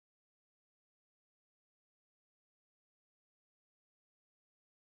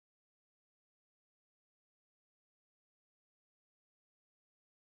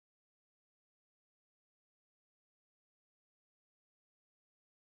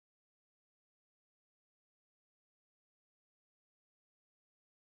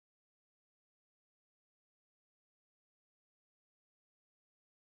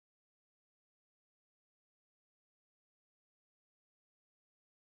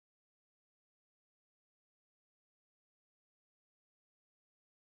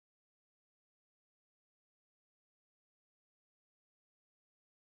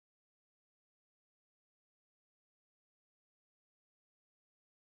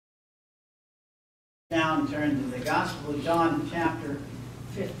Down, turn to the Gospel of John, chapter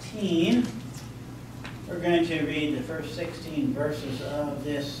 15. We're going to read the first 16 verses of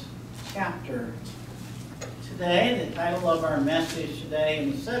this chapter. Today, the title of our message today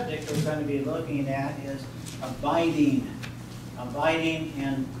and the subject we're going to be looking at is abiding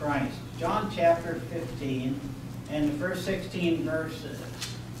in Christ. John chapter 15 and the first 16 verses.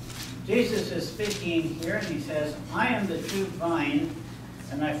 Jesus is speaking here and he says, I am the true vine,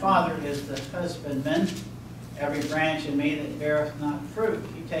 and my Father is the husbandman. Every branch in me that beareth not fruit,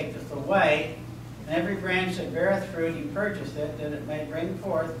 he taketh away. And every branch that beareth fruit, he purgeth it, that it may bring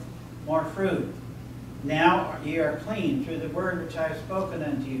forth more fruit. Now ye are clean through the word which I have spoken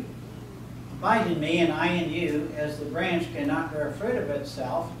unto you. Abide in me, and I in you, as the branch cannot bear fruit of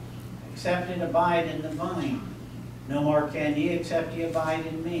itself, except it abide in the vine. No more can ye, except ye abide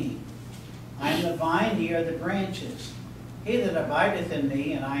in me. I am the vine, ye are the branches. He that abideth in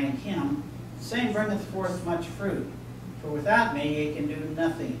me, and I in him, the same bringeth forth much fruit. For without me ye can do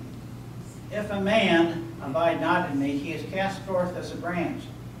nothing. If a man abide not in me, he is cast forth as a branch,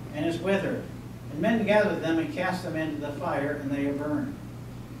 and is withered. And men gather them, and cast them into the fire, and they are burned.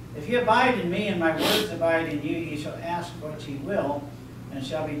 If ye abide in me, and my words abide in you, ye shall ask what ye will, and it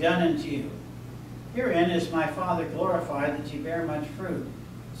shall be done unto you. Herein is my Father glorified, that ye bear much fruit.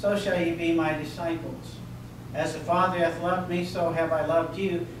 So shall ye be my disciples. As the Father hath loved me, so have I loved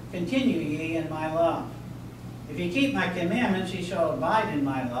you. Continue ye in my love. If ye keep my commandments, ye shall abide in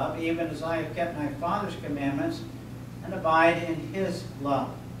my love, even as I have kept my Father's commandments, and abide in his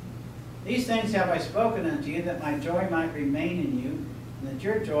love. These things have I spoken unto you, that my joy might remain in you, and that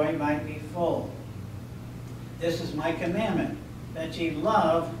your joy might be full. This is my commandment, that ye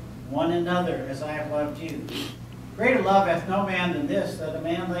love one another, as I have loved you. Greater love hath no man than this, that a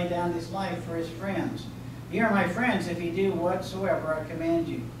man lay down his life for his friends. Ye are my friends, if ye do whatsoever I command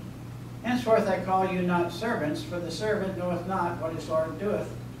you. Henceforth I call you not servants, for the servant knoweth not what his Lord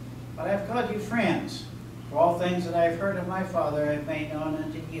doeth. But I have called you friends, for all things that I have heard of my Father I have made known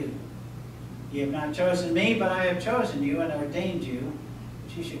unto you. Ye have not chosen me, but I have chosen you, and ordained you,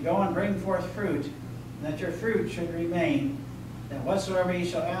 that ye should go and bring forth fruit, and that your fruit should remain, that whatsoever ye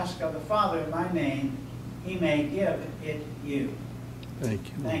shall ask of the Father in my name, he may give it you. Thank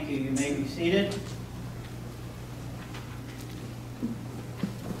you. Thank you. You may be seated.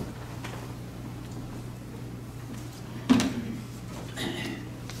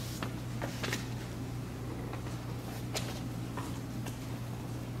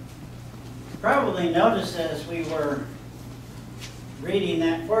 Probably noticed as we were reading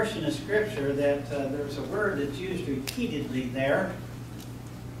that portion of Scripture that there's a word that's used repeatedly there.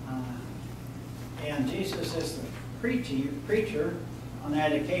 And Jesus is the preacher on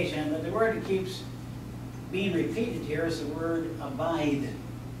that occasion. But the word that keeps being repeated here is the word abide.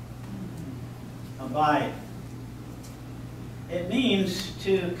 Abide. It means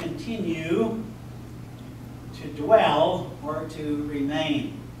to continue, to dwell, or to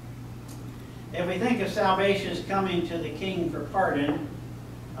remain. If we think of salvation as coming to the King for pardon,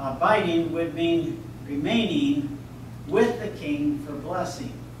 abiding would mean remaining with the King for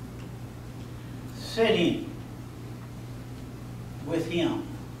blessing. Sitting with him,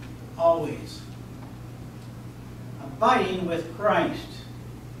 always. Abiding with Christ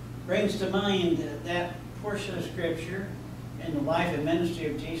brings to mind that portion of Scripture in the life and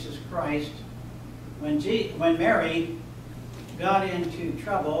ministry of Jesus Christ when Mary got into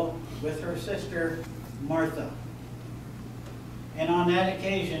trouble with her sister Martha. And on that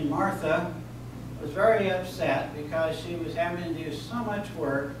occasion, Martha was very upset because she was having to do so much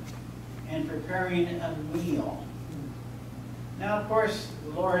work in preparing a meal. Now, of course,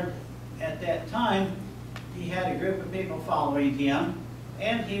 the Lord, at that time, he had a group of people following him,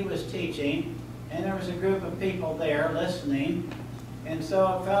 and he was teaching, and there was a group of people there listening, and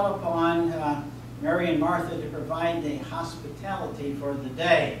so it fell upon Mary and Martha to provide the hospitality for the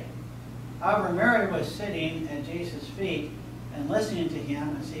day. However, Mary was sitting at Jesus' feet and listening to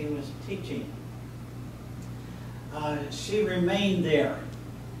him as he was teaching. She remained there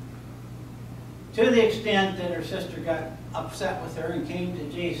to the extent that her sister got upset with her and came to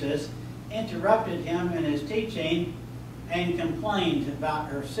Jesus, interrupted him in his teaching, and complained about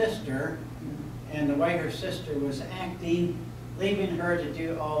her sister and the way her sister was acting, leaving her to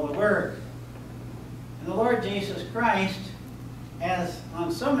do all the work. And the Lord Jesus Christ has,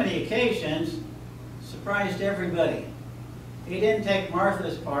 on so many occasions, surprised everybody. He didn't take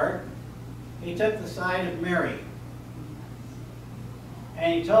Martha's part. He took the side of Mary.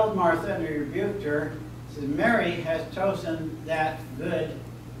 And he told Martha, and he rebuked her, he said, Mary has chosen that good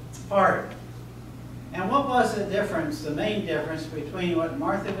part. And what was the difference, the main difference between what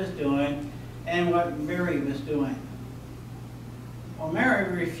Martha was doing and what Mary was doing. Well,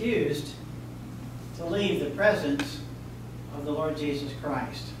 Mary refused to leave the presence of the Lord Jesus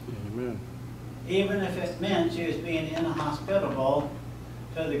Christ. Amen. Even if it meant she was being inhospitable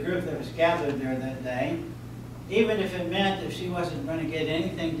to the group that was gathered there that day. Even if it meant that she wasn't going to get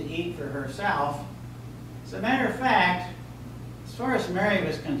anything to eat for herself. As a matter of fact, as far as Mary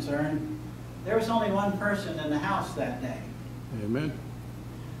was concerned, there was only one person in the house that day. Amen.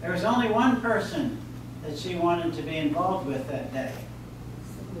 There was only one person that she wanted to be involved with that day.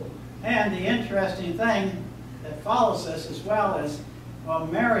 And the interesting thing that follows this as well is, while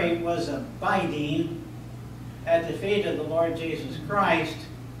Mary was abiding at the feet of the Lord Jesus Christ,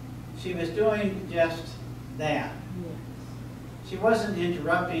 she was doing just that. She wasn't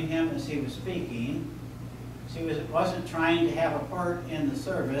interrupting him as he was speaking. She wasn't trying to have a part in the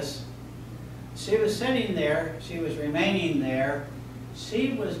service. She was sitting there. She was remaining there.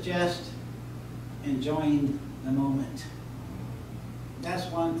 She was just enjoying the moment. That's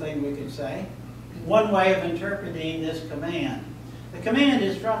one thing we could say. One way of interpreting this command. The command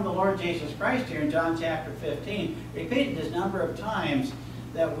is from the Lord Jesus Christ here in John chapter 15, repeated this number of times,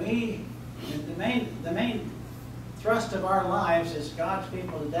 that the main thrust of our lives as God's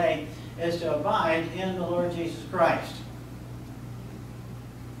people today is to abide in the Lord Jesus Christ.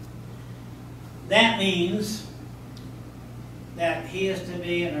 That means that He is to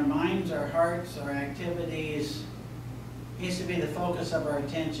be in our minds, our hearts, our activities. He is to be the focus of our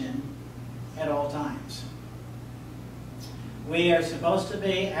attention at all times. We are supposed to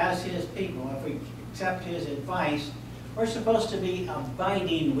be, as His people, if we accept His advice, we're supposed to be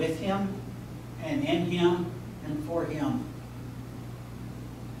abiding with Him and in Him and for Him.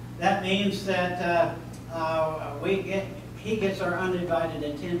 That means that He gets our undivided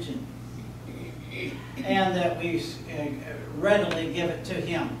attention, and that we readily give it to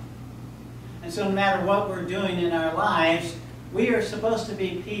Him. And so no matter what we're doing in our lives, we are supposed to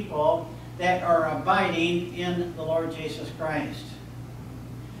be people that are abiding in the Lord Jesus Christ.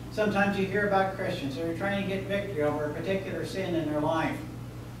 Sometimes you hear about Christians that are trying to get victory over a particular sin in their life.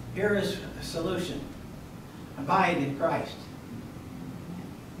 Here is a solution. Abide in Christ.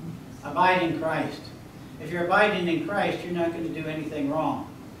 Abide in Christ. If you're abiding in Christ, you're not going to do anything wrong.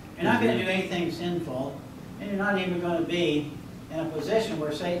 You're not going to do anything sinful, and you're not even going to be in a position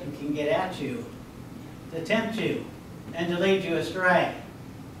where Satan can get at you, to tempt you, and to lead you astray.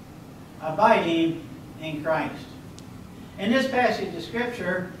 Abiding in Christ. In this passage of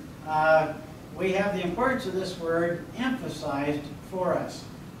Scripture, we have the importance of this word emphasized for us.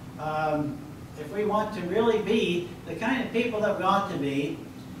 If we want to really be the kind of people that we ought to be,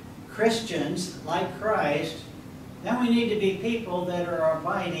 Christians like Christ, then we need to be people that are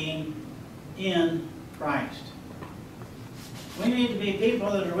abiding in Christ. We need to be people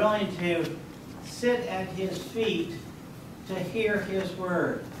that are willing to sit at His feet to hear His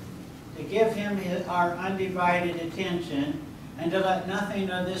word, to give Him our undivided attention, and to let nothing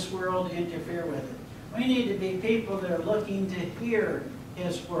of this world interfere with it. We need to be people that are looking to hear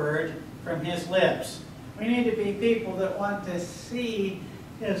His word from His lips. We need to be people that want to see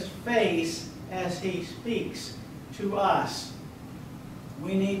His face as He speaks to us.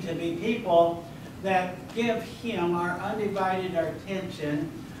 We need to be people that give Him our undivided attention,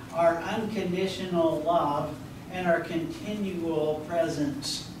 our unconditional love, and our continual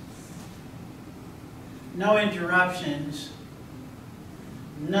presence. No interruptions,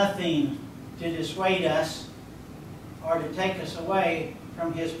 nothing to dissuade us or to take us away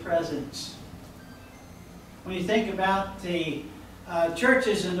from His presence. When you think about the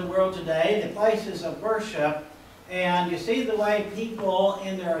churches in the world today, the places of worship, and you see the way people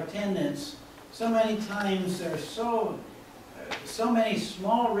in their attendance, so many times there's so many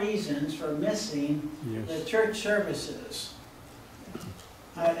small reasons for missing the church services.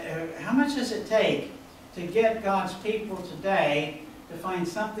 How much does it take to get God's people today to find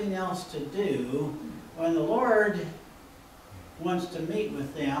something else to do when the Lord wants to meet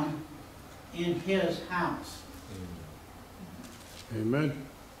with them in His house? Amen.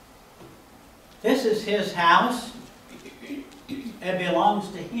 This is His house. It belongs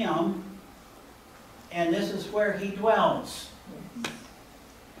to Him. And this is where He dwells.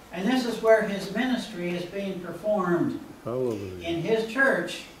 And this is where His ministry is being performed. Hallelujah. In His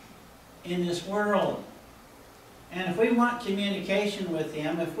church, in this world. And if we want communication with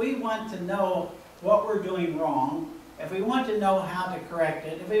Him, if we want to know what we're doing wrong, if we want to know how to correct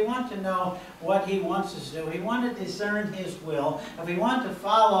it, if we want to know what He wants us to do, if we want to discern His will, if we want to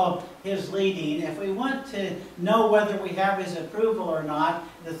follow His leading, if we want to know whether we have His approval or not,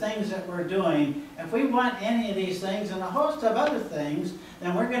 the things that we're doing, if we want any of these things and a host of other things,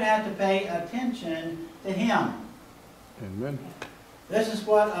 then we're going to have to pay attention to Him. Amen. This is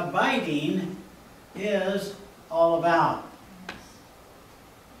what abiding is all about.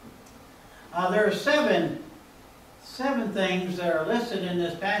 There are seven things that are listed in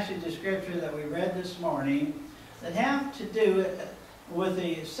this passage of Scripture that we read this morning that have to do with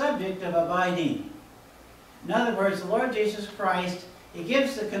the subject of abiding. In other words, the Lord Jesus Christ, He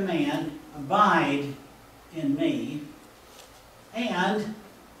gives the command, abide in me. And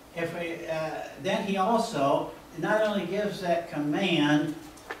then He also not only gives that command,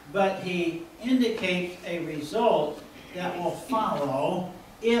 but He indicates a result that will follow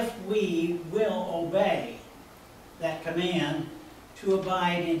if we will obey that command to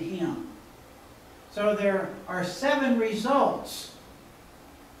abide in Him. So there are 7 results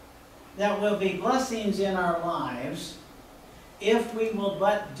that will be blessings in our lives if we will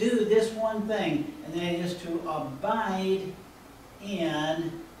but do this one thing, and that is to abide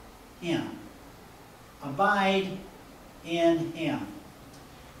in Him. Abide in Him.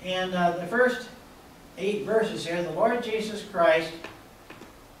 And the first 8 verses here, the Lord Jesus Christ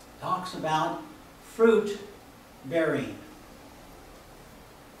talks about fruit bearing.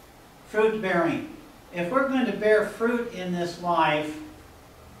 Fruit bearing. If we're going to bear fruit in this life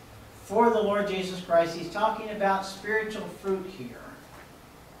for the Lord Jesus Christ, He's talking about spiritual fruit here.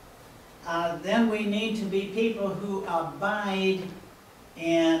 Then we need to be people who abide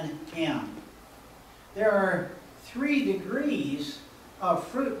in Him. There are 3 degrees of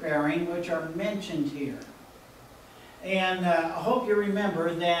fruit bearing which are mentioned here. And I hope you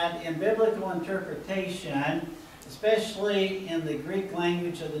remember that in biblical interpretation, especially in the Greek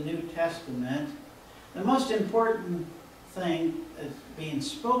language of the New Testament, the most important thing that's being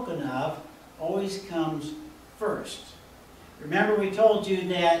spoken of always comes first. Remember, we told you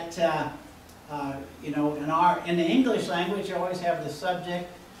that in the English language, you always have the subject,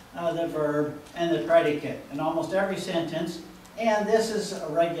 the verb, and the predicate in almost every sentence. And this is a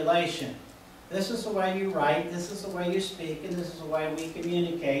regulation. This is the way you write, this is the way you speak, and this is the way we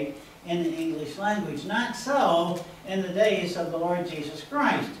communicate in the English language. Not so in the days of the Lord Jesus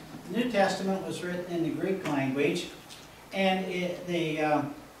Christ. The New Testament was written in the Greek language, and the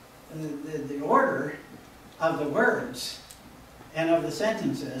order of the words and of the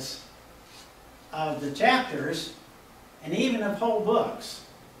sentences, of the chapters, and even of whole books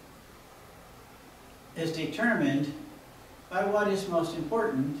is determined by what is most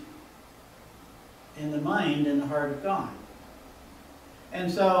important in the mind and the heart of God.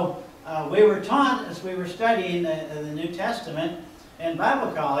 And so we were taught as we were studying the New Testament in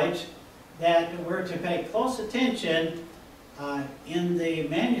Bible college that we're to pay close attention in the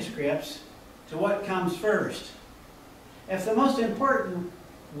manuscripts to what comes first. If the most important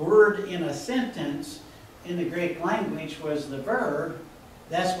word in a sentence in the Greek language was the verb,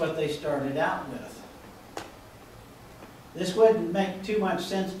 that's what they started out with. This wouldn't make too much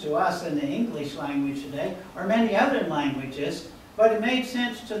sense to us in the English language today, or many other languages, but it made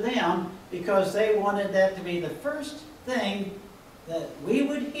sense to them because they wanted that to be the first thing that we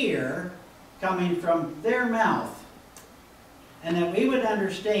would hear coming from their mouth. And that we would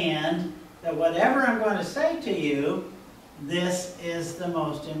understand that whatever I'm going to say to you, this is the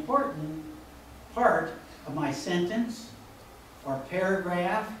most important part of my sentence, or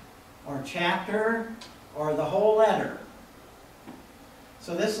paragraph, or chapter, or the whole letter.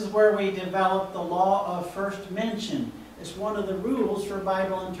 So this is where we develop the law of first mention. It's one of the rules for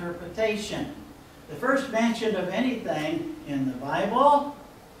Bible interpretation. The first mention of anything in the Bible,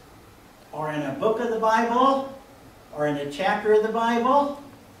 or in a book of the Bible, or in a chapter of the Bible,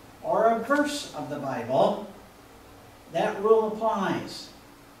 or a verse of the Bible, that rule applies.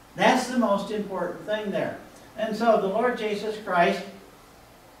 That's the most important thing there. And so the Lord Jesus Christ,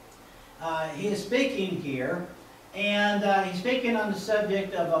 He is speaking here, and He's speaking on the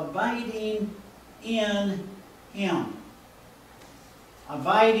subject of abiding in Him.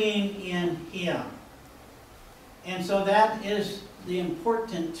 Abiding in Him. And so that is the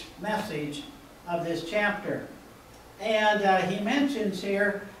important message of this chapter. And he mentions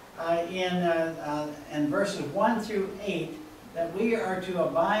here in verses 1 through 8 that we are to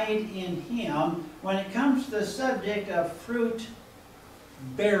abide in Him when it comes to the subject of fruit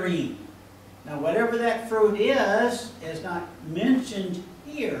bearing. Now, whatever that fruit is not mentioned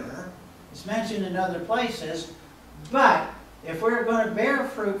here. It's mentioned in other places. But if we're going to bear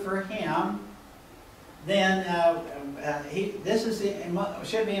fruit for Him, then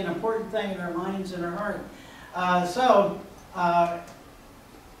should be an important thing in our minds and our heart.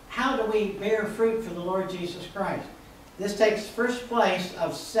 How do we bear fruit for the Lord Jesus Christ? This takes first place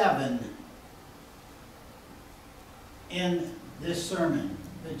of 7 in this sermon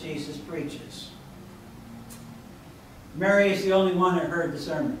that Jesus preaches. Mary is the only one that heard the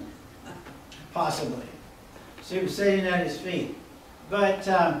sermon, possibly. She was sitting at his feet. But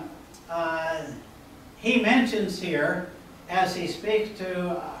he mentions here, as he speaks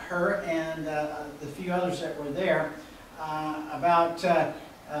to her and the few others that were there, about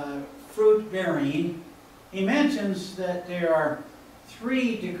fruit bearing. He mentions that there are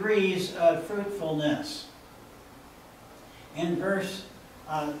 3 degrees of fruitfulness. In verse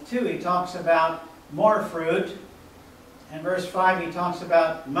 2, he talks about more fruit. In verse 5, he talks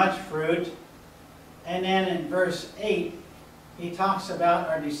about much fruit. And then in verse 8, he talks about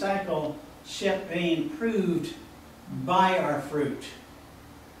our discipleship being proved by our fruit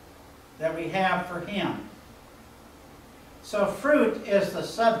that we have for him. So fruit is the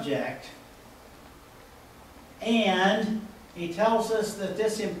subject. And he tells us that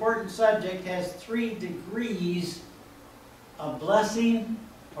this important subject has 3 degrees of blessing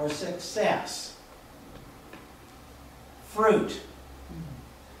or success. Fruit.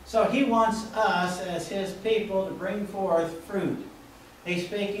 So he wants us as his people to bring forth fruit. He's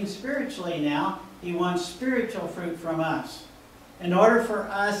speaking spiritually now. He wants spiritual fruit from us. In order for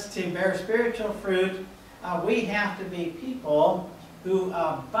us to bear spiritual fruit, we have to be people who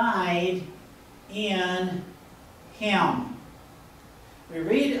abide in him. We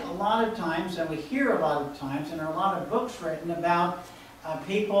read a lot of times, and we hear a lot of times, and there are a lot of books written about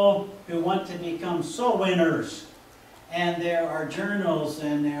people who want to become soul winners. And there are journals,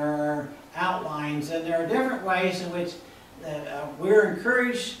 and there are outlines, and there are different ways in which we're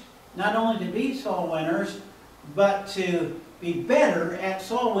encouraged not only to be soul winners, but to be better at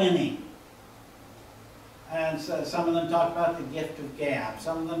soul winning. And so some of them talk about the gift of gab.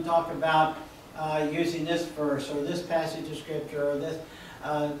 Some of them talk about using this verse or this passage of scripture or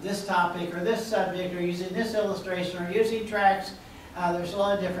this topic or this subject or using this illustration or using tracts. There's a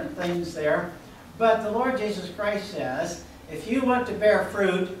lot of different things there. But the Lord Jesus Christ says, if you want to bear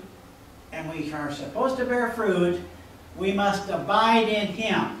fruit, and we are supposed to bear fruit, we must abide in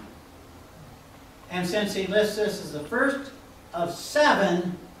him. And since he lists this as the first of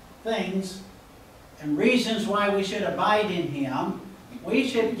 7 things and reasons why we should abide in him, we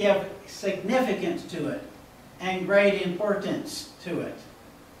should give significance to it and great importance to it.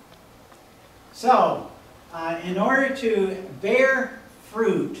 So, in order to bear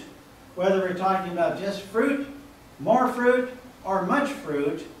fruit, whether we're talking about just fruit, more fruit, or much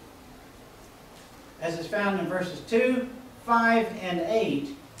fruit, as is found in verses 2, 5, and 8,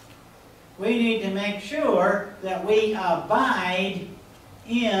 we need to make sure that we abide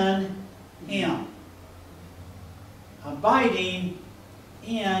in him. Abiding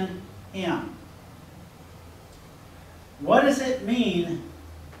in him. What does it mean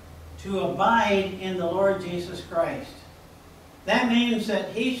to abide in the Lord Jesus Christ? That means that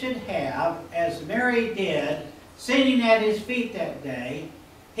he should have, as Mary did, sitting at his feet that day,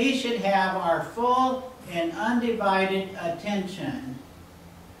 he should have our full and undivided attention,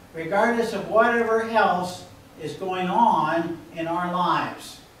 regardless of whatever else is going on in our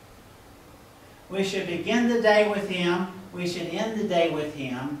lives. We should begin the day with him. We should end the day with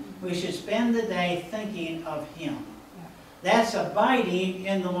him. We should spend the day thinking of him. That's abiding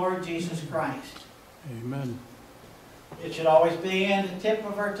in the Lord Jesus Christ. Amen. It should always be in the tip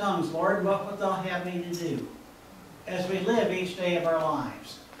of our tongues. Lord, what wilt thou have me to do? As we live each day of our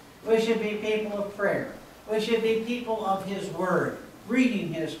lives. We should be people of prayer. We should be people of his word,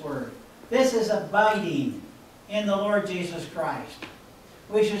 reading his word. This is abiding in the Lord Jesus Christ.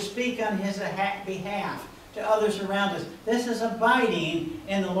 We should speak on his behalf to others around us. This is abiding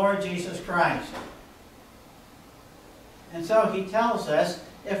in the Lord Jesus Christ. And so he tells us,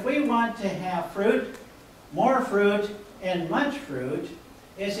 if we want to have fruit, more fruit, and much fruit,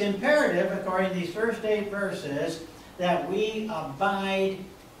 it's imperative, according to these first 8 verses, that we abide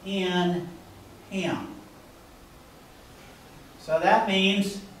in him. So that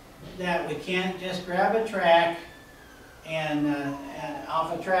means that we can't just grab a track and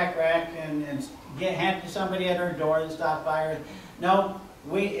off a track rack and hand it to somebody at our door and stop by. No,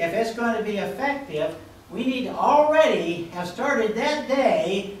 if it's going to be effective, we need to already have started that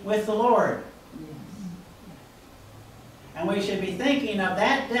day with the Lord. And we should be thinking of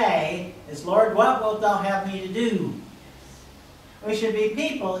that day as, Lord, what wilt thou have me to do? We should be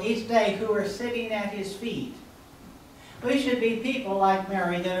people each day who are sitting at his feet. We should be people like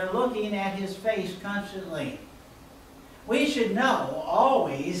Mary that are looking at his face constantly. We should know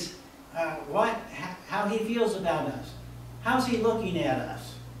always how he feels about us. How's he looking at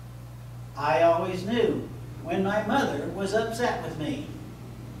us? I always knew when my mother was upset with me.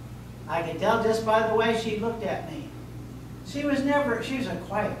 I could tell just by the way she looked at me. She was a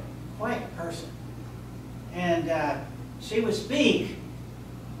quiet person. And she would speak,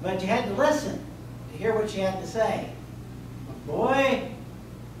 but you had to listen to hear what she had to say. Boy,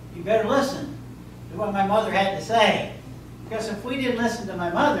 you better listen to what my mother had to say. Because if we didn't listen to my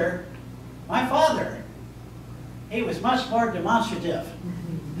mother, my father, he was much more demonstrative.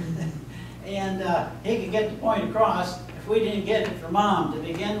 And he could get the point across if we didn't get it from Mom to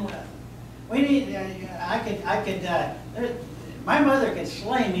begin with. My mother could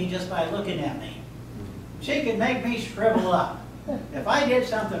slay me just by looking at me. She could make me shrivel up. If I did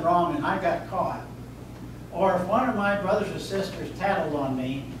something wrong and I got caught, or if one of my brothers or sisters tattled on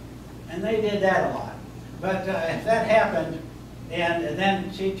me, and they did that a lot. But if that happened, and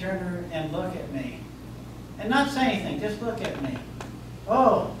then she'd turn her and look at me. And not say anything, just look at me.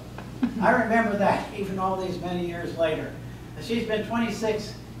 Oh, I remember that, even all these many years later. She's been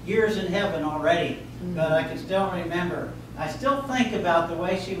 26 years in heaven already, but I can still remember. I still think about the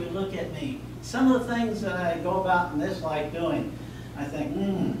way she would look at me. Some of the things that I go about in this life doing, I think,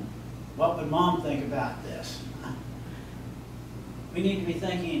 what would Mom think about this? We need to be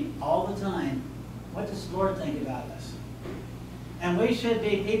thinking all the time, what does the Lord think about us? And we should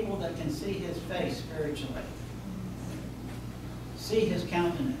be people that can see his face spiritually. See his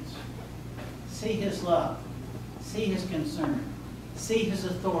countenance. See his love. See his concern. See his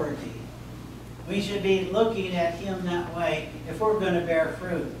authority. We should be looking at him that way if we're going to bear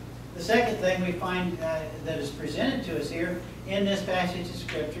fruit. The second thing we find that is presented to us here in this passage of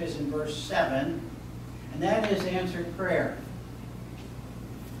Scripture is in verse 7, and that is answered prayer.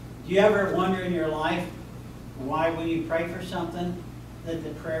 Do you ever wonder in your life why when you pray for something that the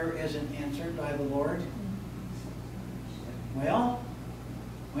prayer isn't answered by the Lord? Well,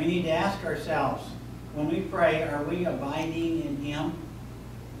 we need to ask ourselves, when we pray, are we abiding in him?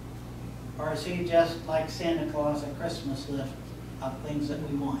 Or is he just like Santa Claus at Christmas list of things that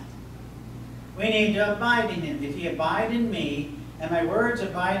we want? We need to abide in him. If ye abide in me, and my words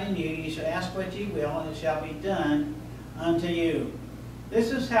abide in you, ye shall ask what ye will, and it shall be done unto you.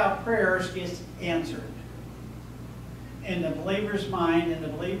 This is how prayers get answered. In the believer's mind, in the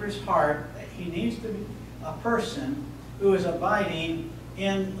believer's heart, he needs to be a person who is abiding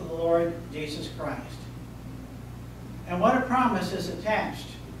in the Lord Jesus Christ. And what a promise is attached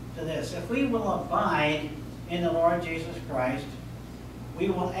to this. If we will abide in the Lord Jesus Christ, we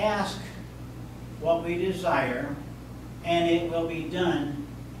will ask what we desire, and it will be done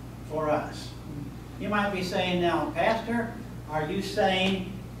for us. You might be saying now, Pastor, are you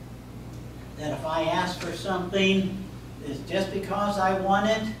saying that if I ask for something, it's just because I want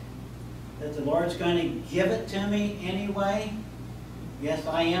it, that the Lord's going to give it to me anyway? Yes,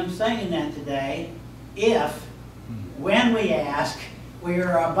 I am saying that today. If, when we ask, we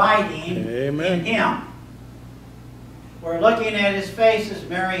are abiding in him. We're looking at his face as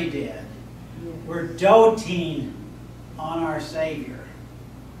Mary did. We're doting on our Savior.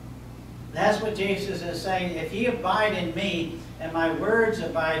 That's what Jesus is saying. If ye abide in me, and my words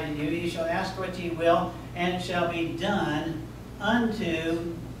abide in you, ye shall ask what ye will, and it shall be done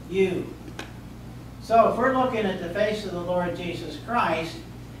unto you. So if we're looking at the face of the Lord Jesus Christ,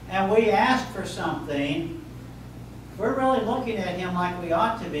 and we ask for something, if we're really looking at him like we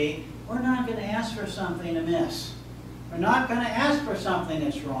ought to be, we're not going to ask for something amiss. We're not going to ask for something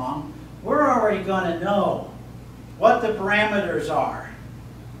that's wrong. We're already going to know what the parameters are,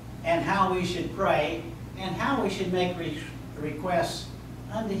 and how we should pray, and how we should make requests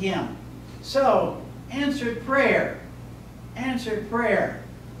unto him. So, answered prayer. Answered prayer.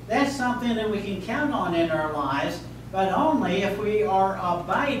 That's something that we can count on in our lives, but only if we are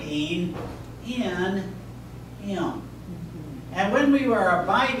abiding in him. And when we are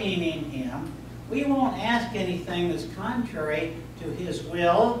abiding in him, we won't ask anything that's contrary to his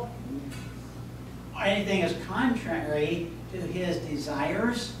will, or anything that's contrary to his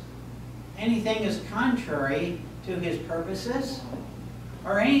desires, anything that's contrary to his purposes,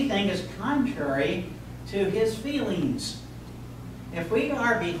 or anything that's contrary to his feelings. If we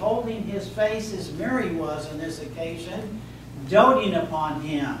are beholding his face as Mary was on this occasion, doting upon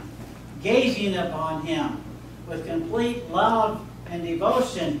him, gazing upon him with complete love and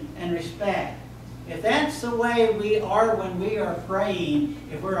devotion and respect, if that's the way we are when we are praying,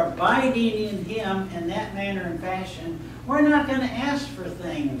 if we're abiding in him in that manner and fashion, we're not going to ask for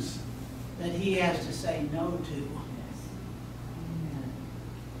things that he has to say no to.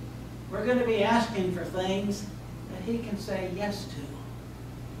 we're going to be asking for things that he can say yes to.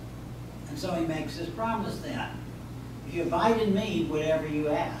 And so he makes this promise then. If you abide in me, whatever you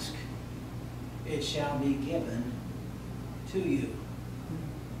ask, it shall be given to you.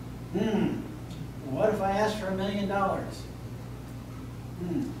 What if I ask for $1 million?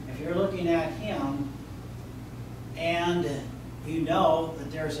 If you're looking at him and you know that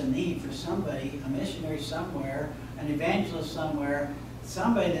there's a need for somebody, a missionary somewhere, an evangelist somewhere,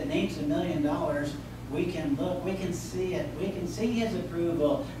 somebody that needs $1 million, we can look, we can see it, we can see his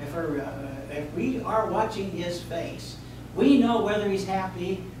approval. If we are watching his face, we know whether he's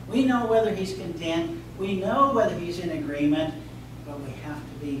happy, we know whether he's content, we know whether he's in agreement, but we have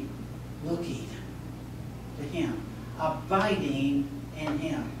to be looking to him, abiding in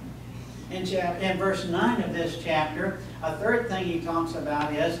him. In verse 9 of this chapter, a third thing he talks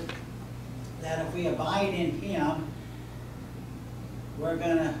about is that if we abide in him, we're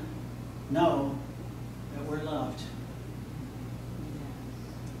going to know that we're loved.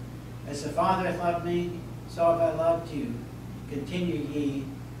 As the Father hath loved me, so have I loved you. Continue ye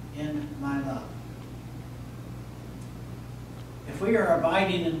in my love. If we are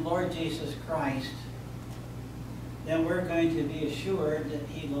abiding in the Lord Jesus Christ, then we're going to be assured that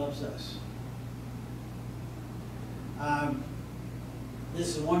he loves us.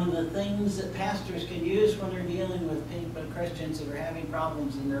 This is one of the things that pastors can use when they're dealing with people, Christians that are having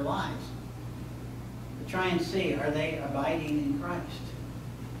problems in their lives. To try and see, are they abiding in Christ?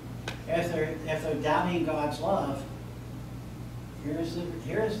 If they're doubting God's love, here's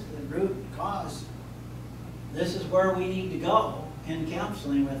the root cause. This is where we need to go in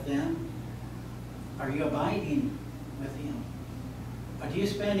counseling with them. Are you abiding with him? Or do you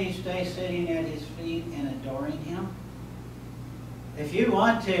spend each day sitting at his feet and adoring him? If you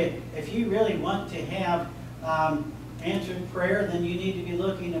really want to have answered prayer, then you need to be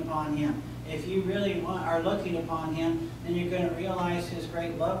looking upon him. If you really are looking upon him, then you're going to realize his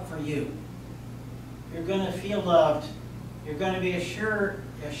great love for you. You're going to feel loved. You're going to be assured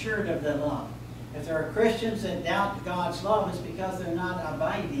of the love. If there are Christians that doubt God's love, it's because they're not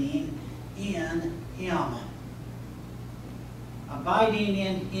abiding in him. Abiding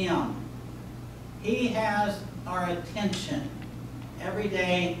in him. He has our attention every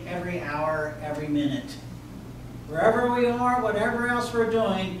day, every hour, every minute. Wherever we are, whatever else we're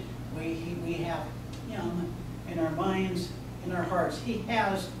doing, we have him in our minds, in our hearts. He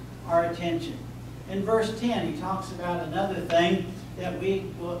has our attention. In verse 10, he talks about another thing that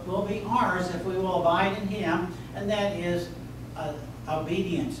will be ours if we will abide in him, and that is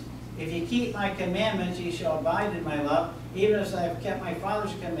obedience. If you keep my commandments, ye shall abide in my love, even as I have kept my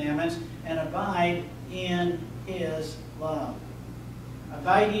Father's commandments, and abide in his love.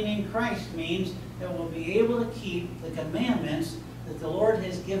 Abiding in Christ means that we'll be able to keep the commandments that the Lord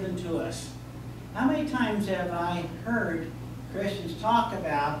has given to us. How many times have I heard Christians talk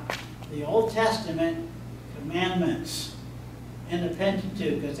about the Old Testament commandments in the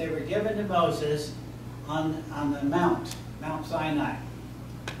Pentateuch, because they were given to Moses on the Mount Sinai?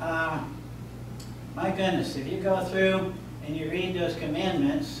 My goodness, if you go through and you read those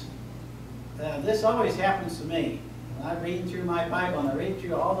commandments, this always happens to me. I'm reading through my Bible and I read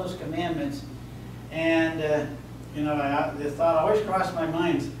through all those commandments, and the thought always crossed my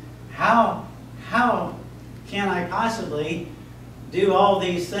mind: how can I possibly do all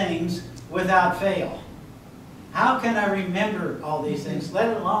these things without fail? How can I remember all these things,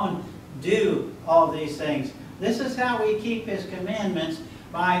 let alone do all these things? This is how we keep his commandments,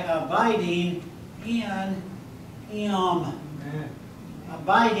 by abiding in him. Amen.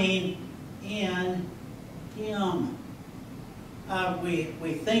 Abiding in him.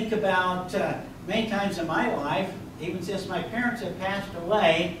 We think about, many times in my life, even since my parents have passed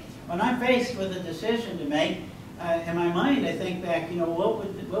away, when I'm faced with a decision to make, in my mind I think back,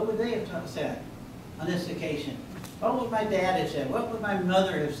 what would they have said on this occasion? What would my dad have said? What would my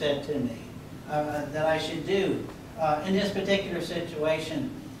mother have said to me that I should do in this particular situation?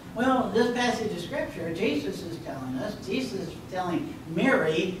 Well, this passage of Scripture, Jesus is telling us, Jesus is telling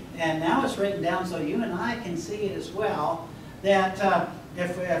Mary, and now it's written down so you and I can see it as well, that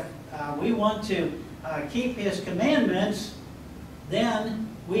if we want to keep his commandments, then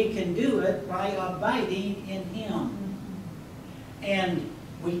we can do it by abiding in him. And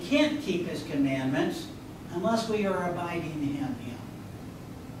we can't keep his commandments unless we are abiding in him.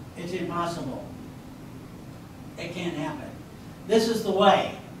 It's impossible. It can't happen. This is the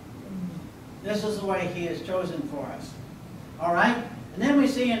way. This is the way he has chosen for us. All right? And then we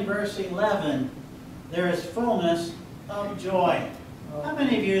see in verse 11, there is fullness of joy. How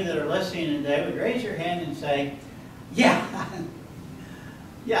many of you that are listening today would raise your hand and say, yeah,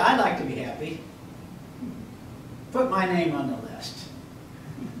 Yeah, I'd like to be happy. Put my name on the list.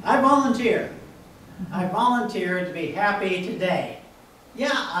 I volunteer. I volunteer to be happy today.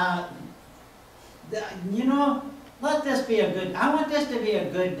 Yeah, you know, let this be a good, I want this to be a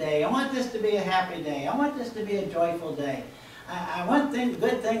good day. I want this to be a happy day. I want this to be a joyful day. I want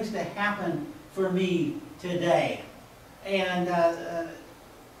good things to happen for me today. And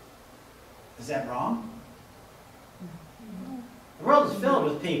is that wrong? The world is filled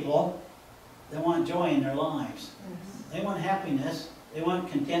with people that want joy in their lives. They want happiness. They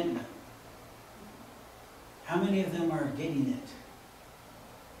want contentment. How many of them are getting it?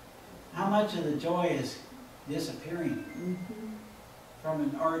 How much of the joy is disappearing from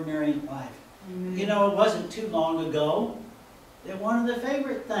an ordinary life? You know, it wasn't too long ago that one of the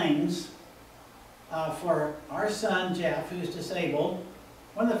favorite things for our son Jeff, who's disabled,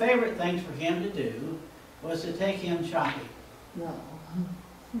 one of the favorite things for him to do was to take him shopping. No.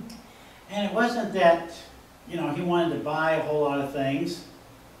 And it wasn't that, you know, he wanted to buy a whole lot of things.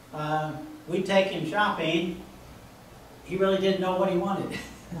 We'd take him shopping. He really didn't know what he wanted.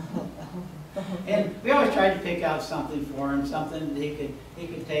 And we always tried to pick out something for him, something that he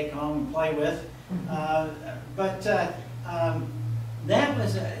could take home and play with. But that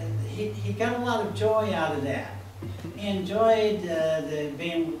was, he got a lot of joy out of that. He enjoyed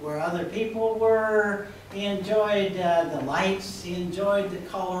being where other people were. He enjoyed the lights. He enjoyed the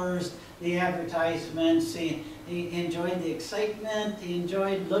colors, the advertisements. He enjoyed the excitement. He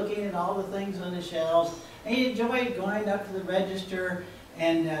enjoyed looking at all the things on the shelves. And he enjoyed going up to the register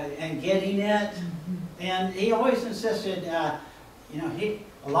and getting it. And he always insisted, you know,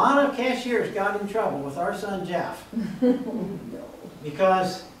 a lot of cashiers got in trouble with our son Jeff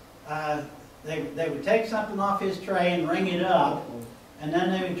because they would take something off his tray and ring it up, and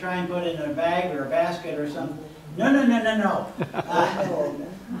then they would try and put it in a bag or a basket or something. No.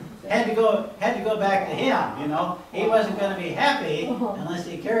 Had to go back to him, you know. He wasn't going to be happy unless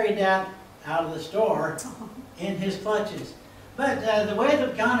he carried that out of the store in his clutches. But the way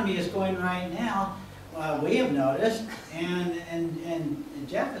the economy is going right now, we have noticed, and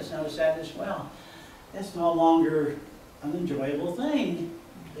Jeff has noticed that as well. It's no longer an enjoyable thing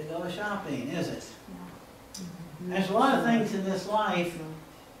to go shopping, is it? There's a lot of things in this life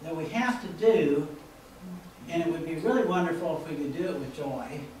that we have to do, and it would be really wonderful if we could do it with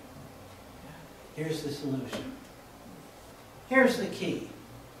joy. Here's the solution. Here's the key.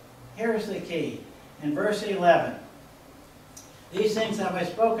 Here's the key. In verse 11, these things have I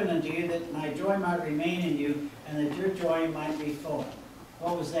spoken unto you, that my joy might remain in you, and that your joy might be full.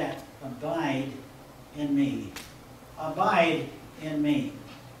 What was that? Abide in me. Abide in me.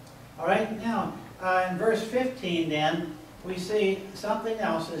 All right, now, in verse 15 then, we see something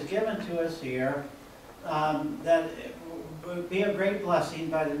else is given to us here that would be a great blessing,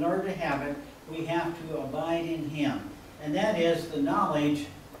 but in order to have it, we have to abide in Him. And that is the knowledge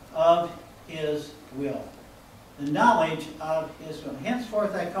of His will. The knowledge of His will.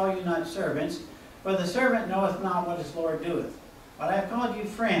 Henceforth I call you not servants, for the servant knoweth not what his Lord doeth. But I have called you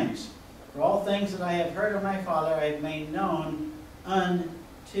friends, for all things that I have heard of my Father I have made known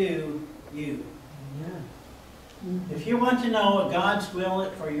unto you. If you want to know what God's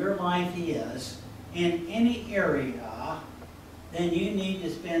will for your life is, in any area, then you need to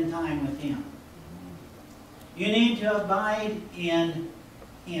spend time with Him. You need to abide in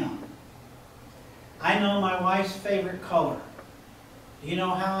Him. I know my wife's favorite color. Do you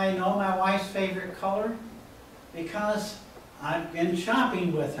know how I know my wife's favorite color? Because I've been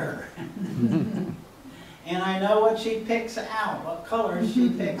shopping with her. And I know what she picks out, what colors she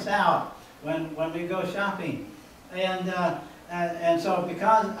picks out when we go shopping. And so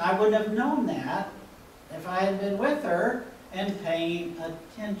because I wouldn't have known that if I had been with her and paying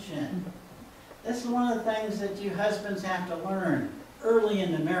attention. This is one of the things that you husbands have to learn early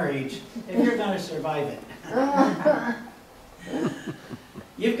in the marriage if you're going to survive it.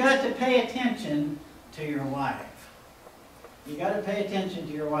 You've got to pay attention to your wife. You've got to pay attention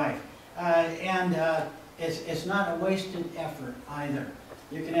to your wife. It's not a wasted effort either.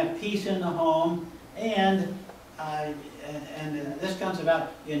 You can have peace in the home, and this comes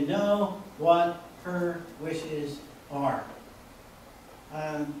about, you know what her wishes are.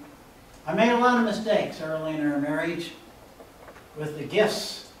 I made a lot of mistakes early in our marriage with the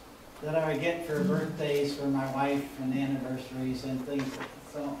gifts that I would get for birthdays for my wife and anniversaries and things like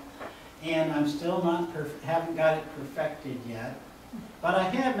so. And I'm still not haven't got it perfected yet, but I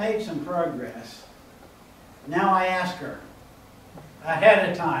have made some progress. Now I ask her ahead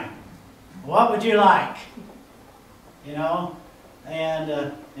of time, what would you like? You know,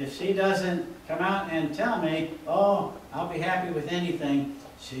 and if she doesn't come out and tell me, oh, I'll be happy with anything,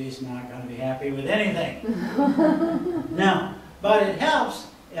 she's not going to be happy with anything. No, but it helps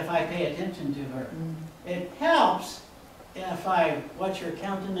if I pay attention to her. It helps if I watch her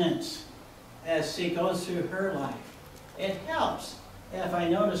countenance as she goes through her life. It helps if I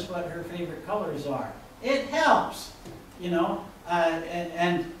notice what her favorite colors are. It helps, you know,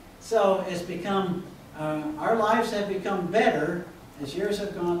 and so it's become, our lives have become better as years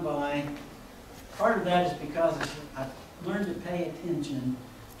have gone by. Part of that is because I've learned to pay attention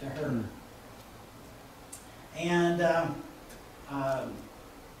to her. And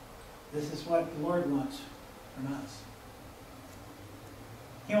this is what the Lord wants from us.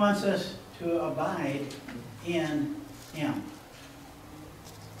 He wants us to abide in Him.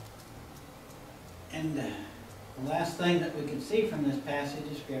 And the last thing that we can see from this passage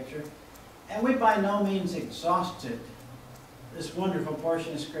of Scripture, and we by no means exhausted this wonderful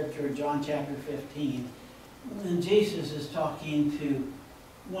portion of Scripture, John chapter 15, when Jesus is talking to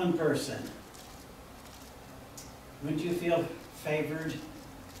one person. Wouldn't you feel favored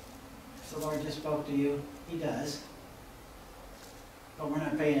if the Lord just spoke to you? He does. But we're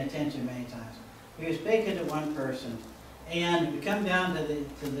not paying attention many times. He was speaking to one person. And we come down to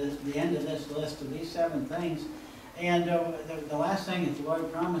the end of this list of these 7 things. And the last thing that the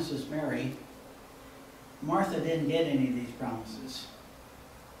Lord promises Mary, Martha didn't get any of these promises.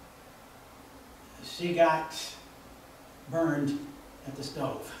 She got burned at the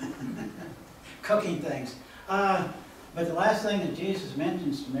stove, cooking things. But the last thing that Jesus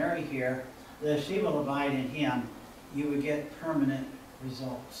mentions to Mary here, that if she will abide in Him, you would get permanent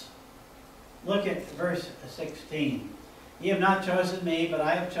results. Look at verse 16. You have not chosen me, but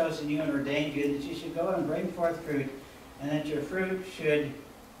I have chosen you and ordained you that you should go and bring forth fruit, and that your fruit should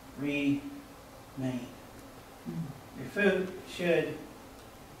remain. Your fruit should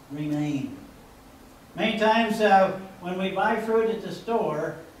remain. Many times when we buy fruit at the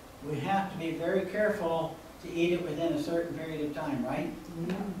store, we have to be very careful to eat it within a certain period of time, right?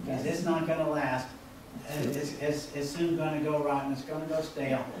 Because it's not going to last. It's soon going to go rotten. It's going to go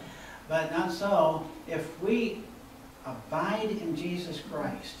stale. But not so. If we abide in Jesus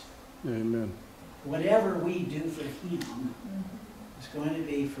Christ, Amen. whatever we do for Him is going to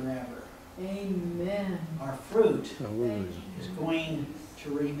be forever. Amen. Our fruit Hallelujah. is going to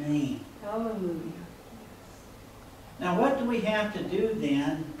remain. Hallelujah. Now, what do we have to do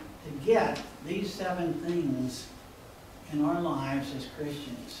then to get these 7 things in our lives as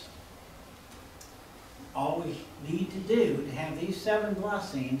Christians? All we need to do to have these 7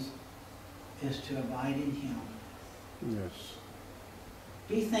 blessings is to abide in Him. Yes.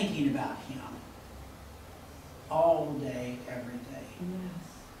 Be thinking about Him all day, every day.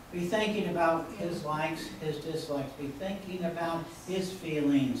 Yes. Be thinking about His likes, His dislikes. Be thinking about His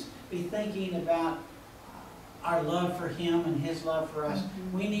feelings. Be thinking about our love for Him and His love for us.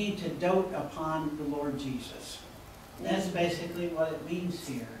 We need to dote upon the Lord Jesus. That's basically what it means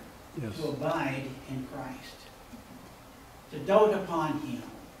here, Yes. to abide in Christ. To dote upon Him.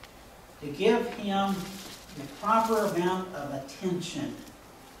 To give Him the proper amount of attention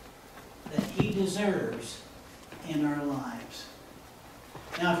that He deserves in our lives.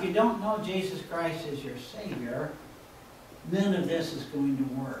 Now, if you don't know Jesus Christ as your Savior, none of this is going to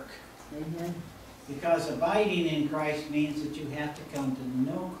work. Amen. Because abiding in Christ means that you have to come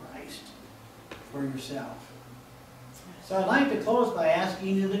to know Christ for yourself. So I'd like to close by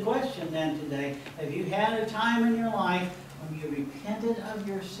asking you the question then today. Have you had a time in your life when you repented of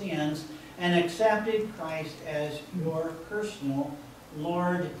your sins and accepted Christ as your personal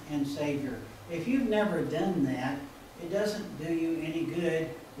Lord and Savior? If you've never done that, it doesn't do you any good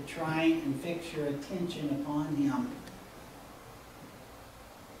to try and fix your attention upon Him.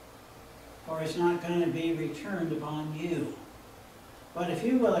 Or it's not going to be returned upon you. But if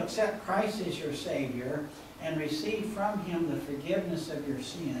you will accept Christ as your Savior and receive from Him the forgiveness of your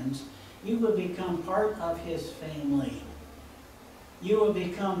sins, you will become part of His family. You will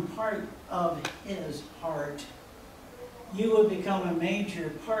become part of His heart. You will become a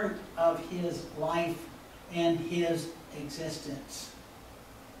major part of His life and His existence.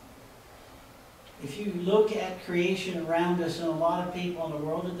 If you look at creation around us, and a lot of people in the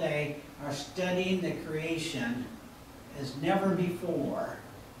world today are studying the creation as never before.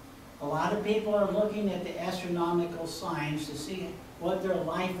 A lot of people are looking at the astronomical signs to see what their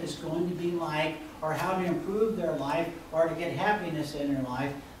life is going to be like, or how to improve their life, or to get happiness in their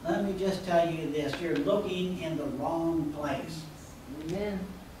life. Let me just tell you this, you're looking in the wrong place. Amen.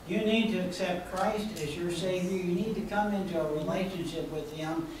 You need to accept Christ as your Savior. You need to come into a relationship with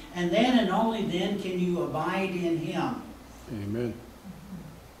Him. And then and only then can you abide in Him. Amen.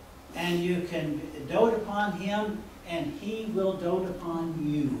 And you can dote upon Him and he will dote upon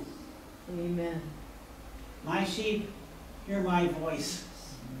you. Amen. My sheep hear my voice,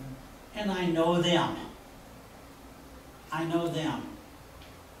 and I know them. I know them.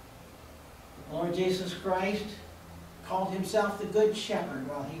 The Lord Jesus Christ called himself the Good Shepherd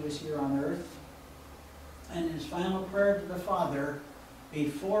while he was here on earth. And in his final prayer to the Father,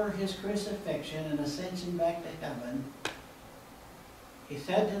 before his crucifixion and ascension back to heaven, he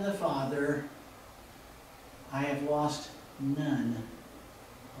said to the Father, I have lost none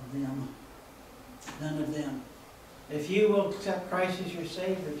of them. None of them. If you will accept Christ as your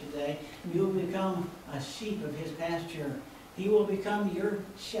Savior today, you will become a sheep of his pasture. He will become your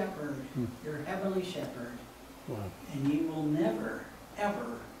shepherd, your heavenly shepherd. Wow. And you will never,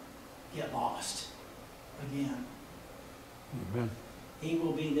 ever get lost again. Amen. He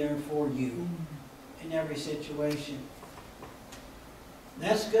will be there for you in every situation.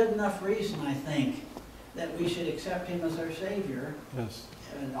 That's good enough reason, I think, that we should accept him as our Savior. Yes.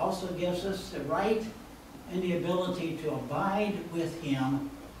 And it also gives us the right and the ability to abide with him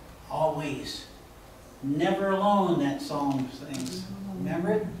always. Never alone, that song sings.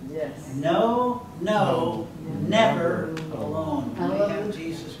 Remember it? Yes. No, no, never alone. We have Hallelujah.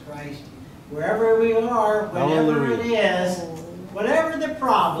 Jesus Christ. Wherever we are, whatever it is, whatever the Thank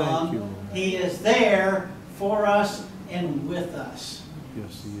problem, you, Lord. he is there for us and with us.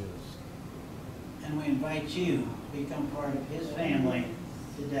 Yes, he is. And we invite you to become part of his family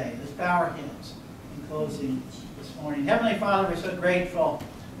today. Let's bow our heads in closing this morning. Heavenly Father, we're so grateful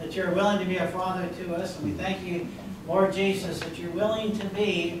that you're willing to be a father to us. And we thank you, Lord Jesus, that you're willing to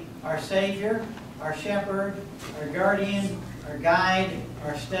be our Savior, our shepherd, our guardian, our guide,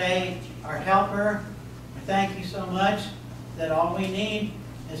 our stay, our helper. We thank you so much that all we need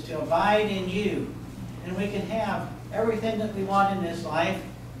is to abide in you. And we can have everything that we want in this life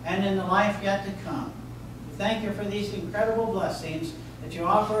and in the life yet to come. We thank you for these incredible blessings that you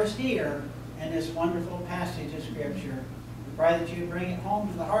offer us here in this wonderful passage of Scripture. We pray that you bring it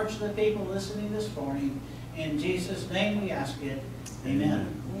home to the hearts of the people listening this morning. In Jesus' name we ask it.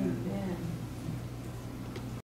 Amen. Amen.